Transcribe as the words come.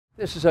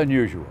This is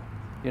unusual,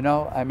 you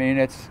know. I mean,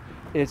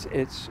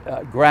 it's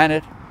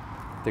granite.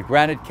 The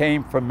granite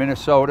came from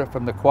Minnesota,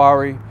 from the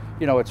quarry.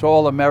 You know, it's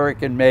all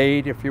American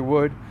made, if you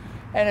would,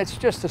 and it's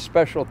just a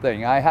special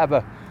thing. I have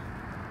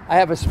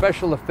a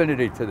special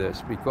affinity to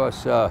this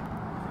because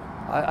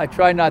I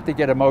try not to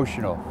get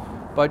emotional,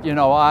 but you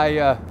know,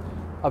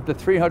 of the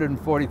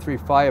 343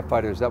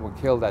 firefighters that were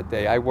killed that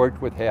day, I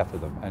worked with half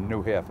of them and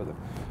knew half of them.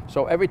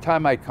 So every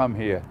time I come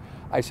here,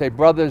 I say,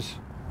 brothers,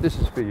 this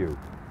is for you,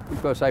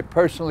 because I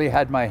personally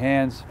had my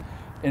hands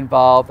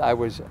involved. I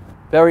was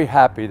very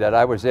happy that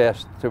I was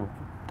asked to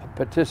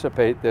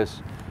participate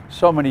this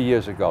so many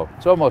years ago.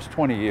 It's almost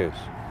 20 years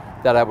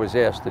that I was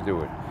asked to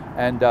do it.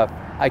 And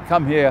I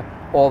come here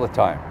all the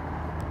time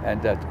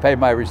and to pay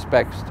my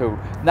respects to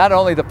not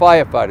only the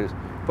firefighters,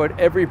 but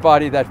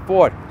everybody that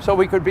fought so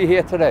we could be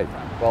here today.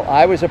 Well,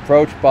 I was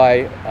approached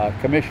by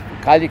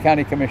Cuyahoga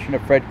County Commissioner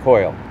Fred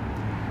Coyle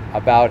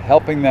about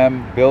helping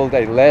them build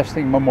a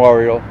lasting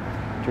memorial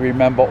to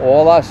remember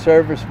all our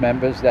service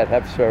members that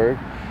have served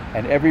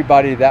and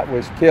everybody that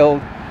was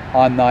killed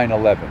on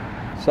 9/11.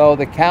 So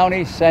the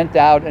county sent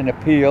out an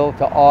appeal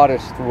to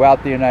artists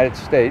throughout the United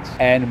States,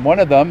 and one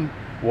of them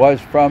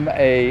was from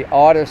an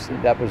artist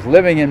that was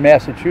living in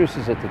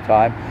Massachusetts at the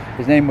time.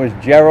 His name was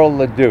Gerald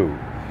Ledoux,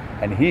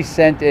 and he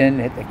sent in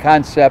the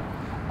concept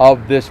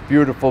of this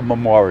beautiful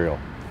memorial.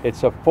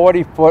 It's a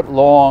 40-foot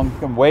long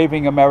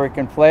waving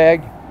American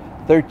flag,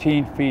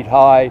 13 feet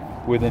high,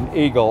 with an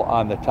eagle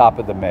on the top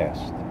of the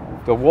mast.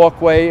 The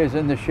walkway is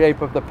in the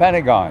shape of the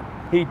Pentagon.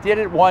 He did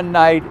it one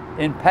night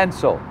in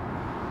pencil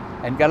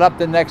and got up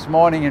the next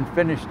morning and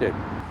finished it.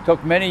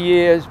 Took many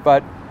years,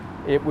 but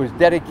it was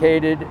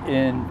dedicated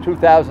in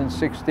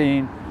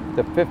 2016,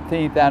 the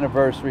 15th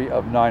anniversary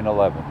of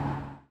 9/11.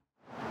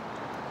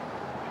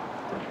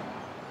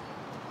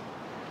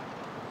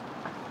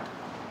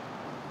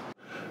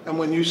 And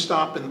when you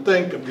stop and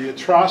think of the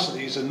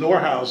atrocities in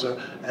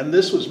Nordhausen, and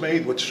this was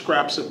made with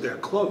scraps of their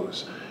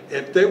clothes,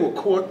 if they were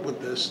caught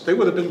with this, they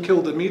would have been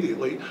killed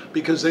immediately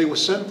because they were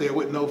sent there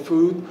with no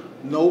food,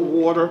 no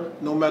water,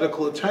 no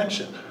medical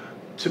attention.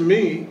 To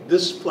me,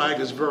 this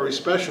flag is very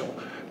special.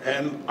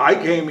 And I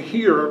came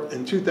here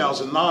in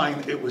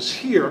 2009, it was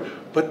here,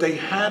 but they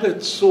had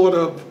it sort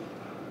of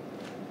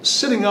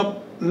sitting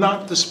up,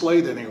 not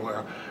displayed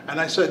anywhere. And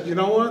I said, you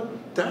know what,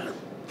 that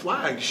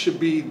flag should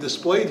be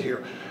displayed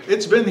here.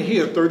 It's been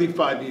here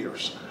 35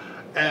 years.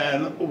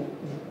 And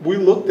we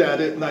looked at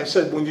it and I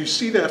said, when you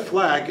see that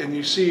flag and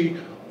you see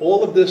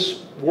all of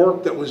this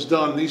work that was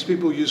done, these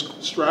people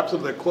used straps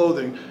of their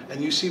clothing,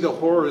 and you see the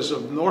horrors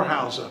of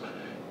Nordhausen,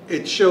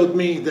 it showed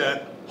me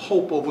that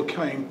hope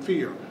overcame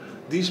fear.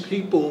 These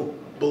people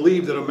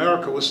believed that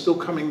America was still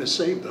coming to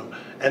save them,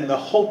 and the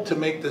hope to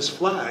make this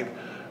flag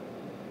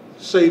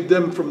saved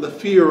them from the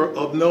fear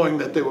of knowing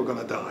that they were going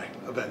to die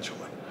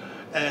eventually.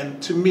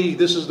 And to me,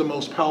 this is the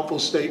most powerful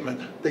statement.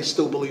 They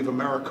still believe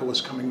America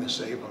was coming to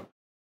save them.